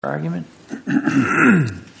Argument.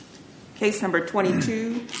 Case number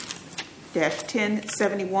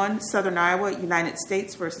 22-1071, Southern Iowa, United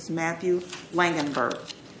States versus Matthew Langenberg.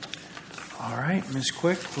 All right, Ms.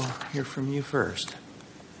 Quick, we'll hear from you first.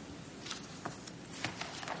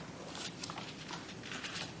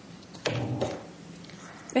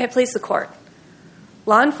 May it please the Court.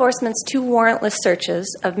 Law enforcement's two warrantless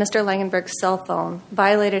searches of Mr. Langenberg's cell phone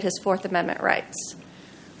violated his Fourth Amendment rights.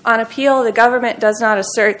 On appeal, the government does not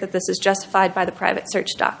assert that this is justified by the private search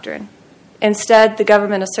doctrine. Instead, the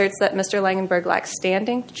government asserts that Mr. Langenberg lacks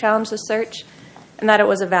standing to challenge the search and that it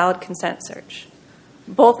was a valid consent search.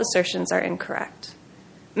 Both assertions are incorrect.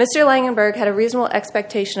 Mr. Langenberg had a reasonable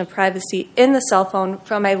expectation of privacy in the cell phone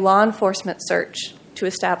from a law enforcement search to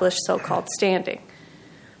establish so-called standing.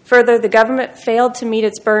 Further, the government failed to meet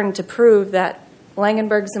its burden to prove that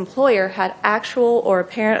Langenberg's employer had actual or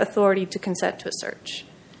apparent authority to consent to a search.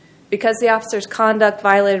 Because the officer's conduct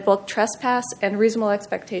violated both trespass and reasonable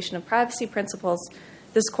expectation of privacy principles,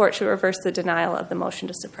 this Court should reverse the denial of the motion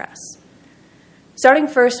to suppress. Starting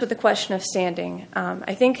first with the question of standing,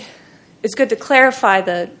 I think it's good to clarify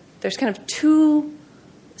that there's kind of two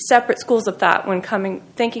separate schools of thought when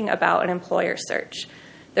thinking about an employer search.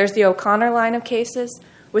 There's the O'Connor line of cases,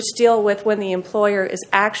 which deal with when the employer is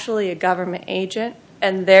actually a government agent,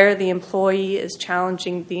 and there the employee is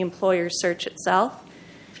challenging the employer's search itself.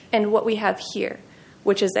 And what we have here,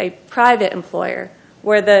 which is a private employer,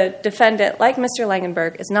 where the defendant, like Mr.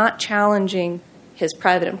 Langenberg, is not challenging his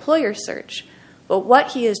private employer search, but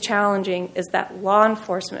what he is challenging is that law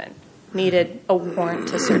enforcement needed a warrant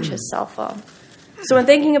to search his cell phone. So when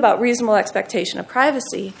thinking about reasonable expectation of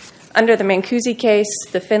privacy, under the Mancusi case,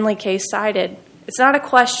 the Finley case cited, it's not a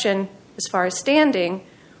question, as far as standing,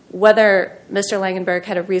 whether Mr. Langenberg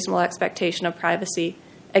had a reasonable expectation of privacy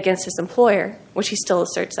against his employer, which he still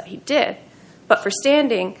asserts that he did. But for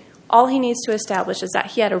standing, all he needs to establish is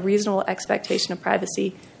that he had a reasonable expectation of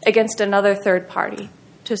privacy against another third party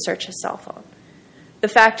to search his cell phone. The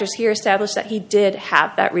factors here establish that he did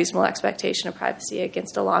have that reasonable expectation of privacy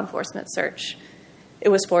against a law enforcement search. It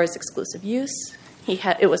was for his exclusive use.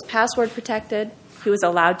 It was password protected. He was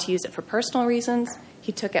allowed to use it for personal reasons.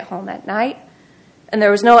 He took it home at night. And there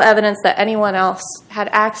was no evidence that anyone else had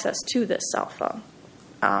access to this cell phone.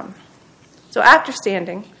 So after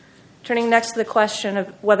standing, turning next to the question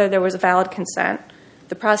of whether there was a valid consent,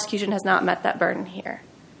 the prosecution has not met that burden here.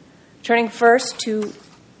 Turning first to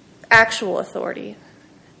actual authority.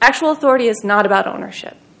 Actual authority is not about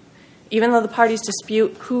ownership. Even though the parties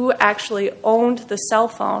dispute who actually owned the cell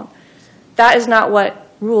phone, that is not what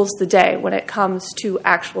rules the day when it comes to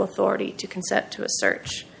actual authority to consent to a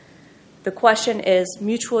search. The question is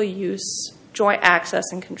mutual use, joint access,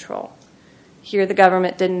 and control. Here, the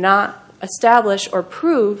government did not establish or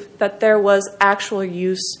prove that there was actual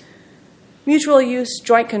use, mutual use,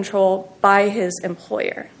 joint control by his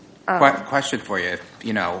employer. Question for you.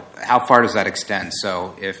 How far does that extend?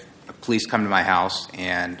 So if the police come to my house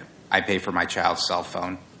and I pay for my child's cell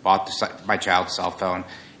phone, bought my child's cell phone,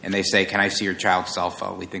 and they say, "Can I see your child's cell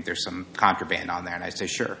phone? We think there's some contraband on there." And I say,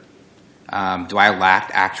 "Sure." Do I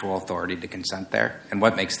lack actual authority to consent there? And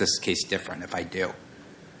what makes this case different if I do?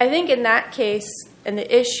 I think in that case, and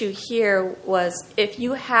the issue here was if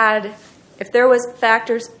there was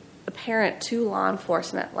factors apparent to law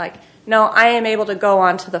enforcement, like, no, I am able to go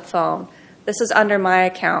onto the phone. This is under my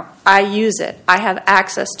account. I use it. I have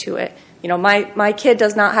access to it. My kid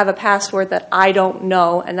does not have a password that I don't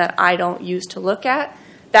know and that I don't use to look at.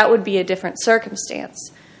 That would be a different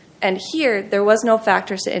circumstance. And here, there was no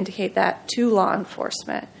factors to indicate that to law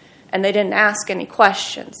enforcement, and they didn't ask any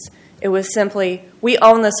questions. It was simply, we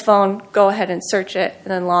own this phone, go ahead and search it, and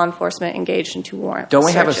then law enforcement engaged in two warrant Don't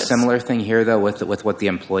we searches. have a similar thing here, though, with what the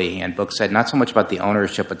employee handbook said? Not so much about the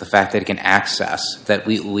ownership, but the fact that it can access, that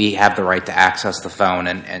we have the right to access the phone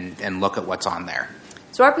and look at what's on there.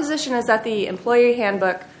 So our position is that the employee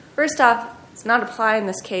handbook, first off, does not apply in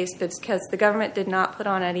this case because the government did not put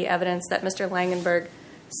on any evidence that Mr. Langenberg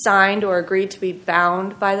signed or agreed to be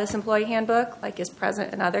bound by this employee handbook, like is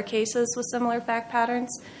present in other cases with similar fact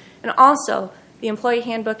patterns. And also, the employee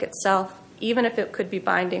handbook itself, even if it could be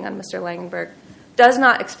binding on Mr. Langenberg, does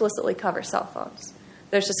not explicitly cover cell phones.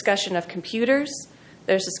 There's discussion of computers,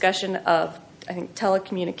 there's discussion of,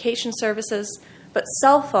 telecommunication services, but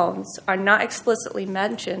cell phones are not explicitly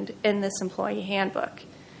mentioned in this employee handbook.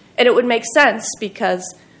 And it would make sense because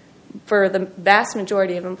for the vast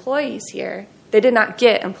majority of employees here, they did not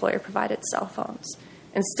get employer-provided cell phones.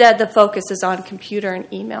 Instead, the focus is on computer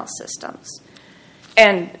and email systems.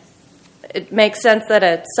 And it makes sense that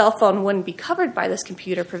a cell phone wouldn't be covered by this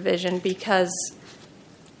computer provision because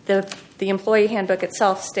the employee handbook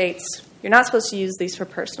itself states you're not supposed to use these for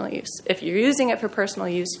personal use. If you're using it for personal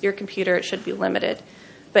use, your computer, it should be limited.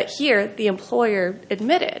 But here, the employer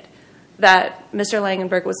admitted that Mr.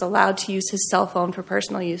 Langenberg was allowed to use his cell phone for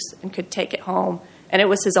personal use and could take it home, and it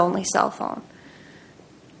was his only cell phone.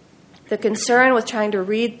 The concern with trying to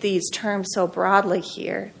read these terms so broadly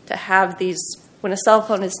here, to have these, when a cell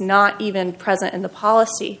phone is not even present in the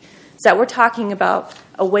policy, is that we're talking about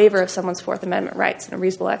a waiver of someone's Fourth Amendment rights and a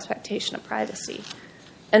reasonable expectation of privacy.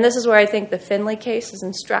 And this is where I think the Finley case is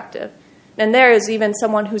instructive. And there is even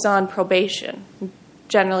someone who's on probation, who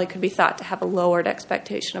generally could be thought to have a lowered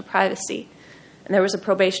expectation of privacy. And there was a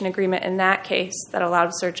probation agreement in that case that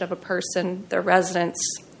allowed search of a person, their residence,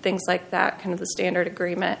 things like that, kind of the standard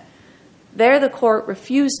agreement. There, the court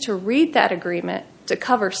refused to read that agreement to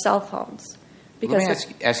cover cell phones. Let me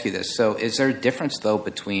ask you this. So is there a difference, though,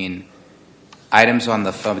 between items on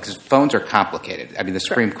the phone? Because phones are complicated. I mean, the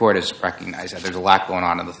Supreme Court has recognized that. There's a lot going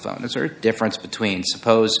on the phone. Is there a difference between,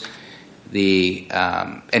 suppose,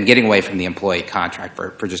 and getting away from the employee contract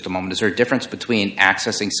for just a moment, is there a difference between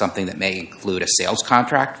accessing something that may include a sales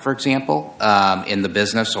contract, for example, in the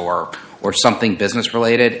business or something business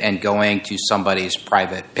related, and going to somebody's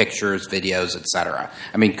private pictures, videos, et cetera?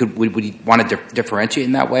 I mean, would you want to differentiate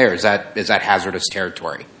in that way, or is that hazardous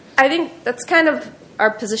territory? I think that's kind of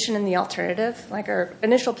our position in the alternative. Like, our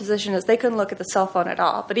initial position is they couldn't look at the cell phone at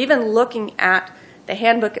all. But even looking at the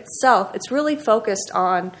handbook itself, it's really focused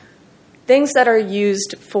on things that are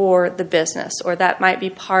used for the business or that might be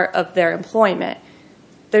part of their employment.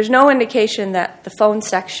 There's no indication that the phone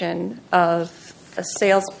section of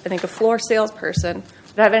a floor salesperson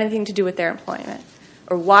would have anything to do with their employment,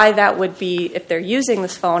 or why that would be, if they're using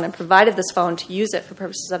this phone and provided this phone to use it for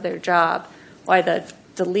purposes of their job, why the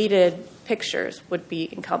deleted pictures would be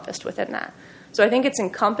encompassed within that. So I think it's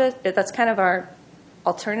encompassed. That's kind of our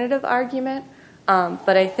alternative argument.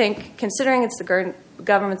 But I think, considering it's the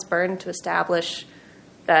government's burden to establish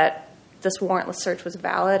that this warrantless search was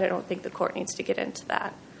valid, I don't think the court needs to get into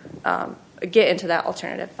that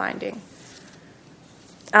alternative finding.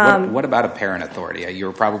 What about apparent authority? You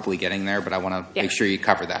were probably getting there, but I want to make sure you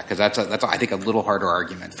cover that, because that's I think a little harder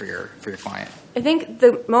argument for your client. I think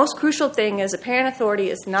the most crucial thing is apparent authority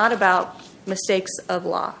is not about mistakes of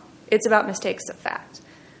law. It's about mistakes of fact.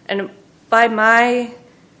 And by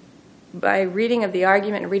reading of the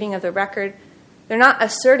argument and reading of the record, they're not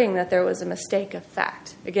asserting that there was a mistake of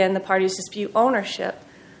fact. Again, the parties dispute ownership,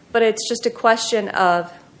 but it's just a question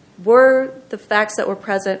of, were the facts that were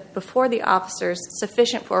present before the officers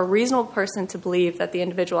sufficient for a reasonable person to believe that the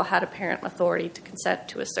individual had apparent authority to consent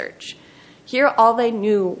to a search? Here, all they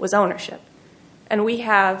knew was ownership. And we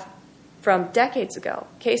have, from decades ago,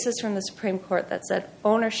 cases from the Supreme Court that said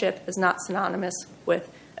ownership is not synonymous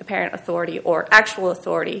with apparent authority or actual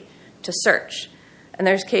authority to search. And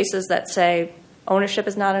there's cases that say ownership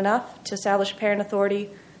is not enough to establish apparent authority.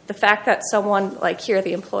 The fact that someone, like here,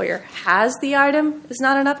 the employer, has the item is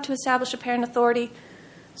not enough to establish apparent authority.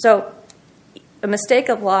 So a mistake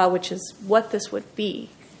of law, which is what this would be,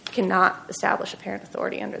 cannot establish apparent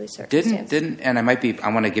authority under these circumstances. And I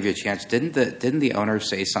want to give you a chance. Didn't the owner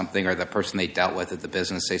say something, or the person they dealt with at the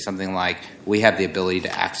business say something like, we have the ability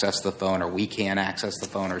to access the phone, or we can access the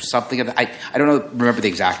phone, or something of that? I don't remember the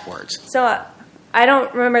exact words. So I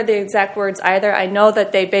don't remember the exact words either. I know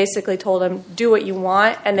that they basically told him, do what you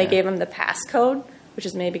want, and they gave him the passcode, which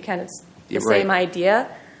is maybe kind of the same idea.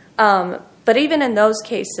 But even in those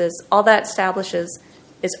cases, all that establishes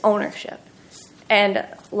is ownership. And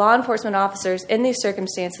law enforcement officers in these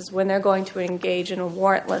circumstances, when they're going to engage in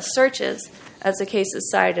warrantless searches, as the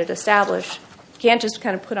cases cited establish, can't just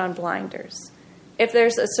kind of put on blinders. If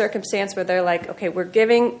there's a circumstance where they're like, okay, we're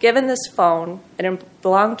given this phone, and it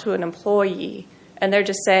belonged to an employee, and they're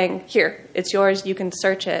just saying, here, it's yours, you can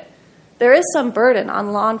search it, there is some burden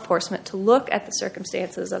on law enforcement to look at the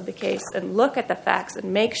circumstances of the case and look at the facts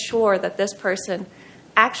and make sure that this person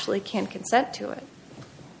actually can consent to it.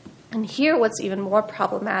 And here, what's even more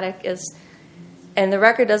problematic is, and the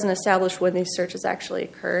record doesn't establish when these searches actually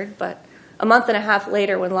occurred, but a month and a half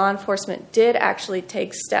later, when law enforcement did actually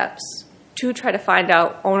take steps to try to find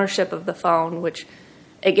out ownership of the phone, which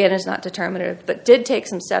again is not determinative, but did take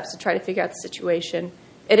some steps to try to figure out the situation,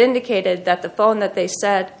 it indicated that the phone that they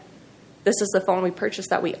said, this is the phone we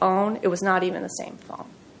purchased that we own, it was not even the same phone.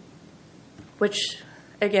 Which,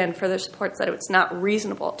 again, further supports that it's not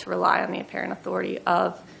reasonable to rely on the apparent authority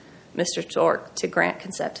of Mr. Tork to grant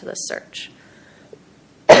consent to this search.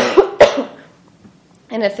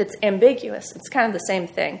 And if it's ambiguous, it's kind of the same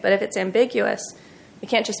thing, but if it's ambiguous, you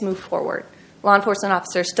can't just move forward. Law enforcement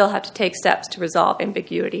officers still have to take steps to resolve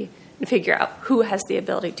ambiguity and figure out who has the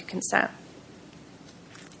ability to consent.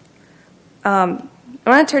 I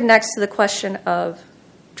want to turn next to the question of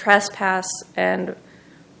trespass and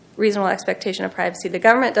reasonable expectation of privacy. The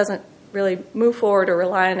government doesn't really move forward or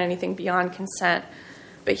rely on anything beyond consent,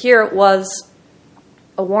 but here it was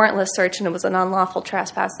a warrantless search, and it was an unlawful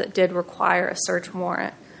trespass that did require a search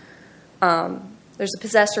warrant. There's a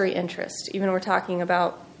possessory interest. Even we're talking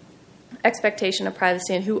about expectation of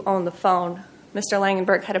privacy and who owned the phone. Mr.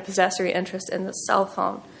 Langenberg had a possessory interest in the cell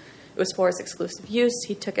phone. It was for his exclusive use.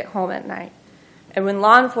 He took it home at night. And when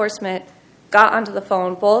law enforcement got onto the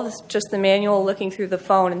phone, both just the manual looking through the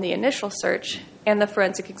phone in the initial search and the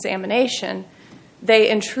forensic examination, they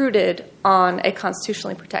intruded on a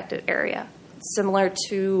constitutionally protected area, similar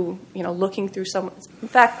to, looking through someone's, in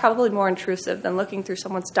fact, probably more intrusive than looking through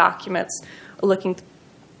someone's documents or looking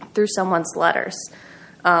through someone's letters.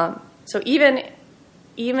 So even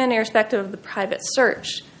irrespective of the private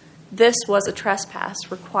search, this was a trespass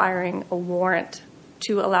requiring a warrant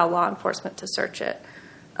to allow law enforcement to search it.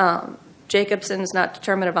 Jacobson is not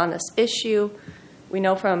determinative on this issue. We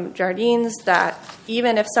know from Jardines that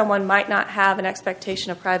even if someone might not have an expectation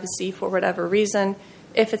of privacy for whatever reason,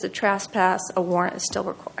 if it's a trespass, a warrant is still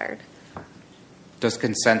required. Does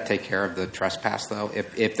consent take care of the trespass, though,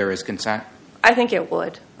 if there is consent? I think it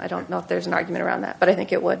would. I don't know if there's an argument around that, but I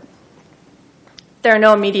think it would. If there are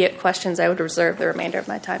no immediate questions, I would reserve the remainder of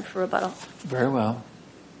my time for rebuttal. Very well.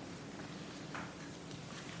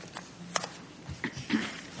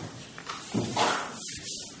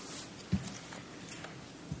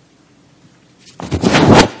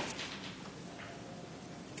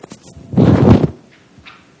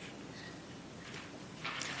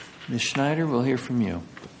 Ms. Schneider, we'll hear from you.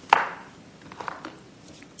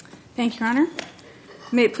 Thank you, Your Honor.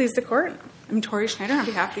 May it please the Court, I'm Tori Schneider on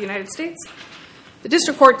behalf of the United States. The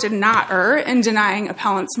District Court did not err in denying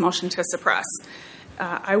appellant's motion to suppress.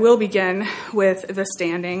 I will begin with the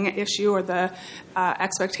standing issue or the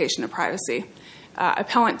expectation of privacy.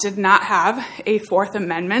 Appellant did not have a Fourth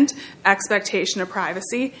Amendment expectation of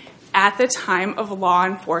privacy at the time of law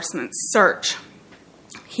enforcement search.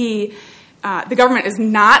 The government is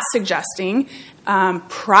not suggesting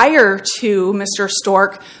prior to Mr.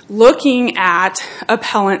 Stork looking at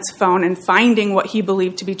appellant's phone and finding what he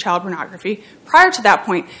believed to be child pornography, prior to that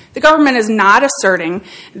point, the government is not asserting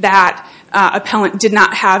that appellant did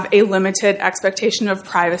not have a limited expectation of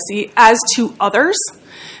privacy as to others.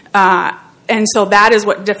 And so that is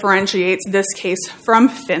what differentiates this case from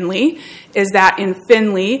Finley, is that in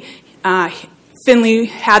Finley, Finley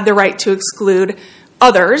had the right to exclude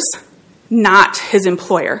others, not his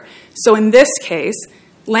employer. So in this case,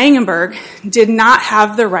 Langenberg did not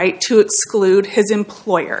have the right to exclude his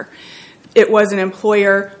employer. It was an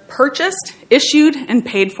employer purchased, issued, and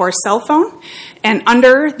paid for cell phone. And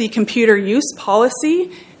under the computer use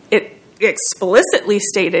policy, it explicitly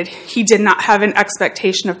stated he did not have an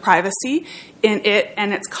expectation of privacy in it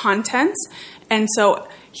and its contents. And so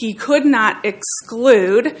he could not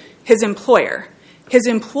exclude his employer. His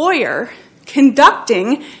employer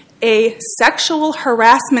conducting a sexual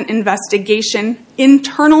harassment investigation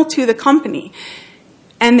internal to the company.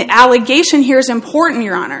 And the allegation here is important,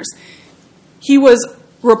 Your Honors. He was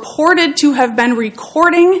reported to have been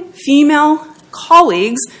recording female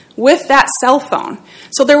colleagues with that cell phone.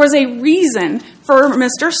 So there was a reason for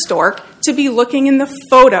Mr. Stork to be looking in the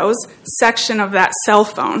photos section of that cell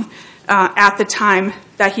phone at the time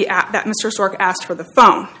that Mr. Stork asked for the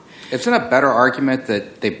phone. Isn't it a better argument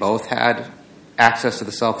that they both had access to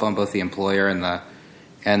the cell phone, both the employer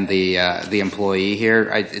and the employee here?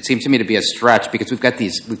 It seems to me to be a stretch because we've got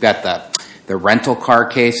the rental car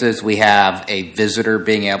cases. We have a visitor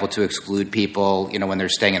being able to exclude people, when they're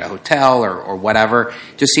staying in a hotel or whatever.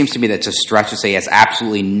 It just seems to me that it's a stretch to say he has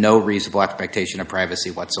absolutely no reasonable expectation of privacy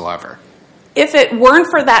whatsoever. If it weren't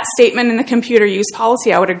for that statement in the computer use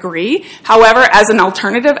policy, I would agree. However, as an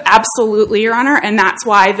alternative, absolutely, Your Honor, and that's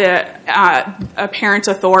why the apparent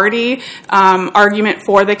authority argument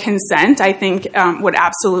for the consent, I think, would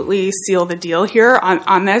absolutely seal the deal here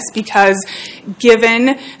on this, because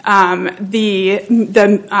given the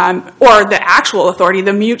actual authority,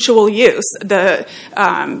 the mutual use, the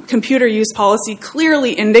computer use policy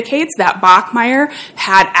clearly indicates that Bachmeier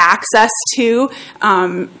had access to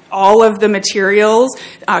all of the materials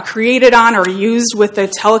created on or used with the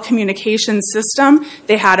telecommunications system.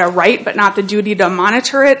 They had a right but not the duty to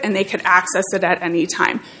monitor it, and they could access it at any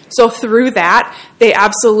time. So through that, they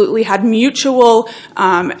absolutely had mutual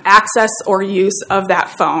access or use of that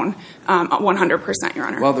phone, 100%, Your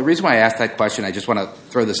Honor. Well, the reason why I asked that question, I just want to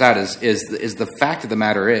throw this out, is the fact of the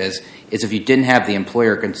matter is if you didn't have the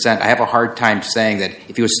employer consent, I have a hard time saying that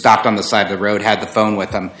if he was stopped on the side of the road, had the phone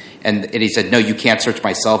with him, and he said, no, you can't search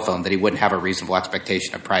my cell phone, that he wouldn't have a reasonable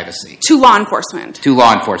expectation of privacy. To law enforcement. To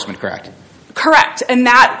law enforcement, correct. Correct. And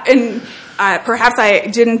perhaps I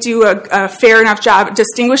didn't do a fair enough job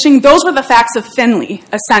distinguishing. Those were the facts of Finley,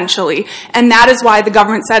 essentially. And that is why the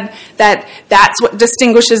government said that that's what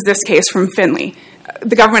distinguishes this case from Finley.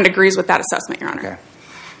 The government agrees with that assessment, Your Honor. Okay.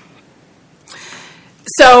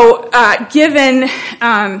 So given,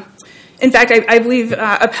 in fact, I believe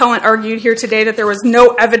appellant argued here today that there was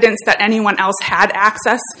no evidence that anyone else had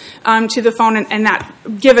access to the phone, and that,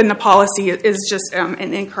 given the policy, is just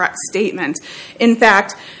an incorrect statement. In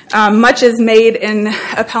fact, much is made in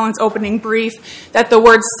appellant's opening brief that the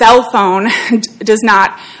word cell phone does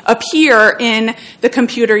not appear in the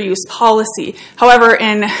computer use policy. However,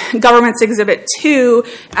 in Government's Exhibit 2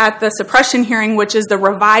 at the suppression hearing, which is the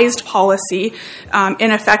revised policy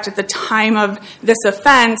in effect at the time of this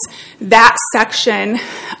offense, that section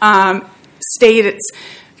states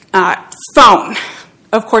phone.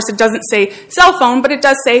 Of course, it doesn't say cell phone, but it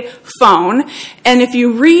does say phone. And if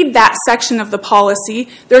you read that section of the policy,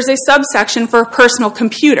 there's a subsection for personal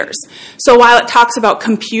computers. So while it talks about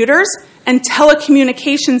computers and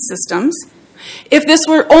telecommunication systems, if this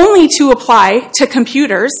were only to apply to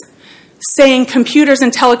computers, saying computers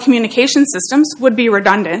and telecommunication systems would be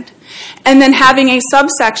redundant. And then having a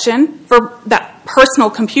subsection for that personal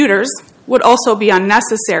computers would also be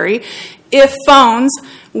unnecessary if that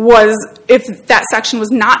section was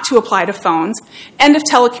not to apply to phones, and if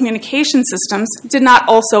telecommunication systems did not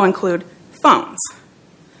also include phones.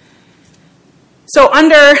 So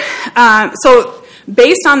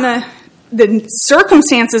based on the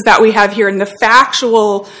circumstances that we have here and the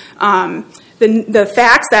factual, the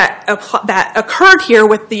facts that occurred here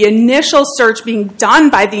with the initial search being done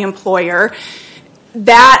by the employer,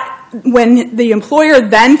 that when the employer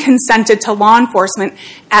then consented to law enforcement,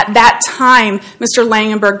 at that time, Mr.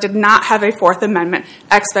 Langenberg did not have a Fourth Amendment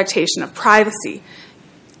expectation of privacy.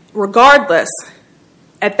 Regardless,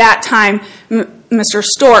 at that time, Mr.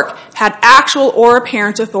 Stork had actual or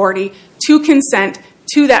apparent authority to consent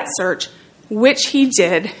to that search, which he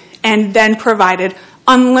did, and then provided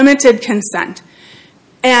unlimited consent.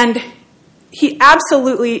 And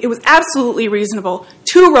it was absolutely reasonable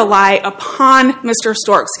to rely upon Mr.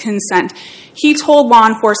 Stork's consent. He told law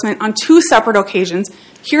enforcement on 2 separate occasions,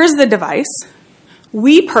 here's the device,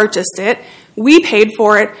 we purchased it, we paid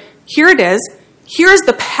for it, here it is, here's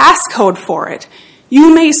the passcode for it.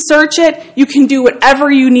 You may search it, you can do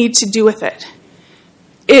whatever you need to do with it.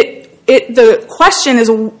 The question is,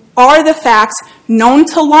 are the facts known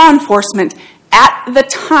to law enforcement at the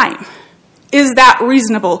time? Is that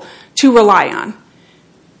reasonable to rely on?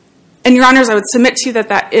 And Your Honors, I would submit to you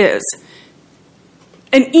that is.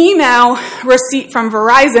 An email receipt from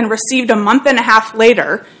Verizon received a month and a half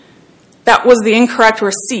later, that was the incorrect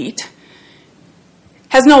receipt,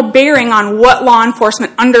 has no bearing on what law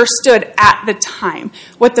enforcement understood at the time,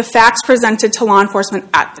 what the facts presented to law enforcement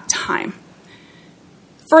at the time.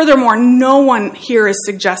 Furthermore, no one here is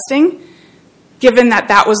suggesting, given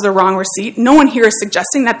that was the wrong receipt, no one here is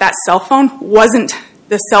suggesting that cell phone wasn't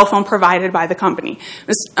the cell phone provided by the company.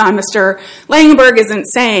 Mr. Langenberg isn't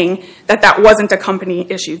saying that wasn't a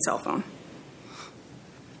company-issued cell phone.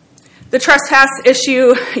 The trespass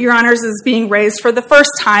issue, Your Honors, is being raised for the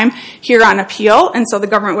first time here on appeal, and so the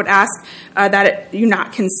government would ask that you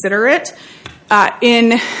not consider it.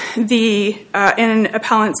 In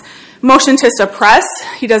appellant's motion to suppress,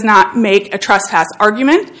 he does not make a trespass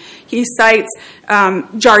argument. He cites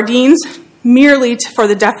Jardines merely for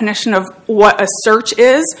the definition of what a search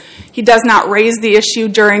is. He does not raise the issue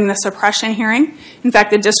during the suppression hearing. In fact,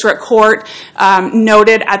 the district court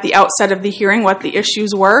noted at the outset of the hearing what the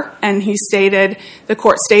issues were, and the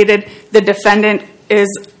court stated the defendant is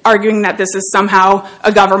arguing that this is somehow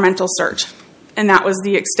a governmental search. And that was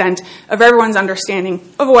the extent of everyone's understanding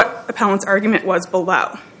of what appellant's argument was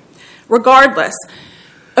below. Regardless,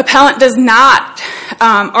 appellant does not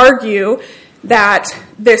argue that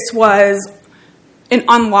this was an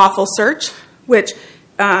unlawful search, which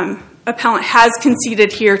appellant has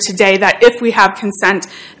conceded here today that if we have consent,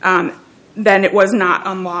 then it was not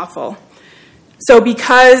unlawful. So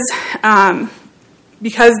because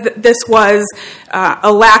this was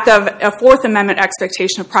a lack of a Fourth Amendment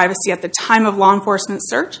expectation of privacy at the time of law enforcement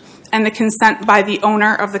search and the consent by the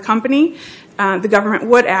owner of the company, the government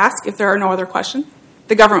would ask, if there are no other questions,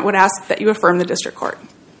 the government would ask that you affirm the district court.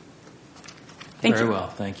 Thank Very you. well.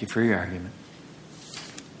 Thank you for your argument.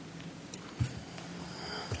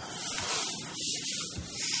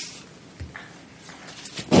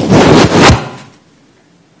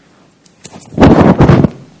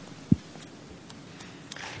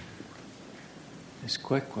 Ms.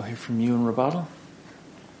 Quick, we'll hear from you in rebuttal.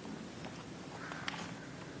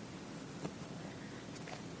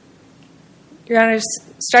 Your Honors,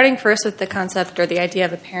 starting first with the concept or the idea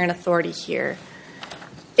of apparent authority here.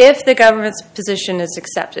 If the government's position is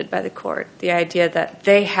accepted by the court, the idea that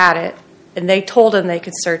they had it and they told them they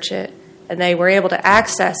could search it and they were able to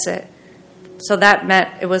access it, so that meant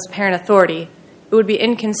it was apparent authority, it would be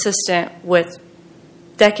inconsistent with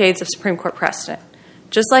decades of Supreme Court precedent.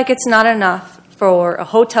 Just like it's not enough for a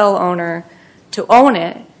hotel owner to own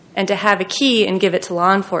it and to have a key and give it to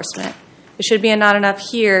law enforcement, it should be not enough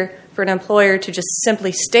here for an employer to just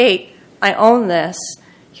simply state, I own this,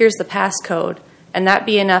 here's the passcode, and that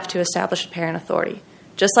be enough to establish apparent authority.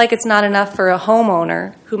 Just like it's not enough for a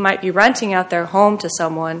homeowner who might be renting out their home to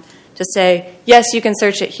someone to say, yes, you can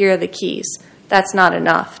search it, here are the keys. That's not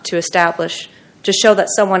enough to establish, to show that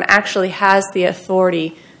someone actually has the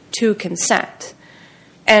authority to consent.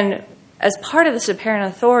 And as part of this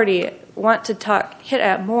apparent authority, I want to hit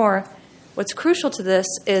at more. What's crucial to this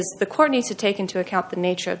is the court needs to take into account the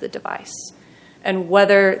nature of the device and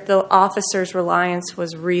whether the officer's reliance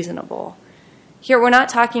was reasonable. Here, we're not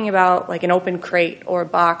talking about like an open crate or a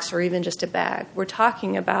box or even just a bag. We're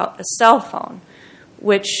talking about a cell phone,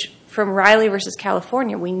 which from Riley versus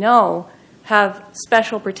California, we know have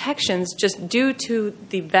special protections just due to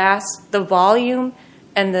the volume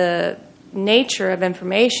and the nature of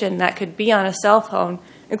information that could be on a cell phone,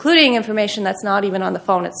 including information that's not even on the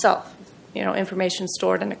phone itself. You know, information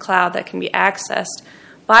stored in a cloud that can be accessed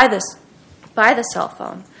by the cell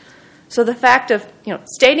phone. So the fact of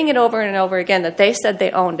stating it over and over again that they said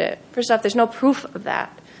they owned it, first off, there's no proof of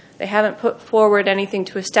that. They haven't put forward anything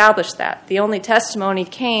to establish that. The only testimony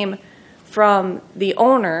came from the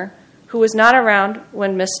owner, who was not around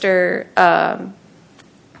when Mr.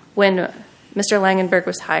 Langenberg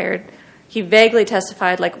was hired. He vaguely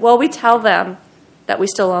testified we tell them that we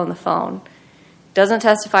still own the phone. Doesn't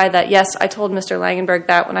testify that, yes, I told Mr. Langenberg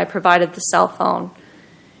that when I provided the cell phone.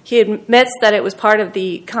 He admits that it was part of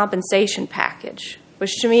the compensation package,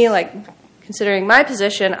 which to me, considering my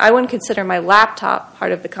position, I wouldn't consider my laptop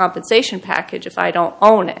part of the compensation package if I don't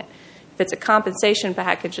own it. If it's a compensation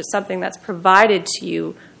package, it's something that's provided to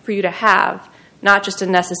you for you to have, not just a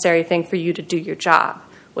necessary thing for you to do your job,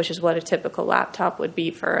 which is what a typical laptop would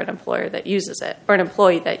be for an employer that uses it, or an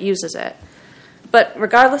employee that uses it. But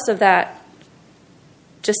regardless of that,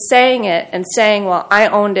 just saying it and saying, well, I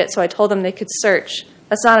owned it, so I told them they could search,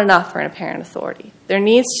 that's not enough for an apparent authority. There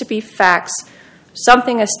needs to be facts,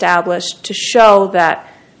 something established to show that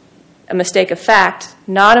a mistake of fact,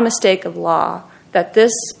 not a mistake of law, that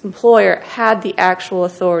this employer had the actual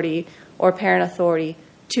authority or apparent authority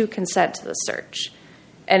to consent to the search.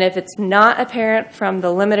 And if it's not apparent from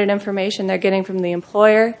the limited information they're getting from the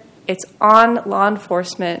employer, it's on law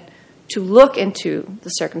enforcement to look into the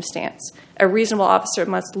circumstance. A reasonable officer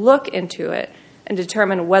must look into it and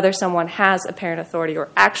determine whether someone has apparent authority or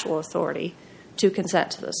actual authority to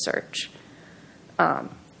consent to the search. And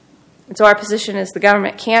so our position is the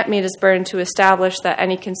government can't meet its burden to establish that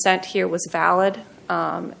any consent here was valid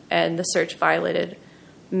and the search violated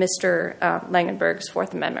Mr. Langenberg's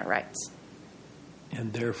Fourth Amendment rights.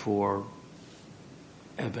 And therefore,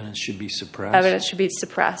 evidence should be suppressed? Evidence should be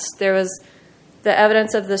suppressed. There was the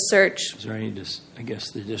evidence of the search. Is there any, I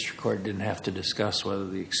guess the district court didn't have to discuss whether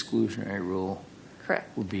the exclusionary rule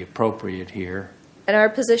Correct. Would be appropriate here. And our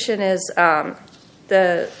position is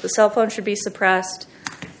the cell phone should be suppressed,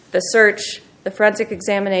 the search, the forensic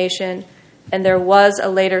examination, and there was a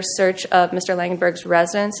later search of Mr. Langenberg's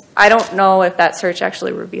residence. I don't know if that search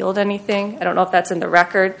actually revealed anything. I don't know if that's in the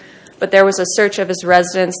record. But there was a search of his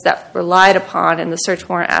residence that relied upon in the search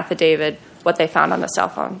warrant affidavit what they found on the cell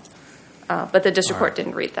phone. But the district court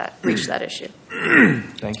didn't reach that issue.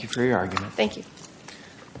 Thank you for your argument. Thank you.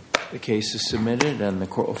 The case is submitted, and the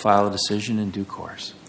court will file a decision in due course.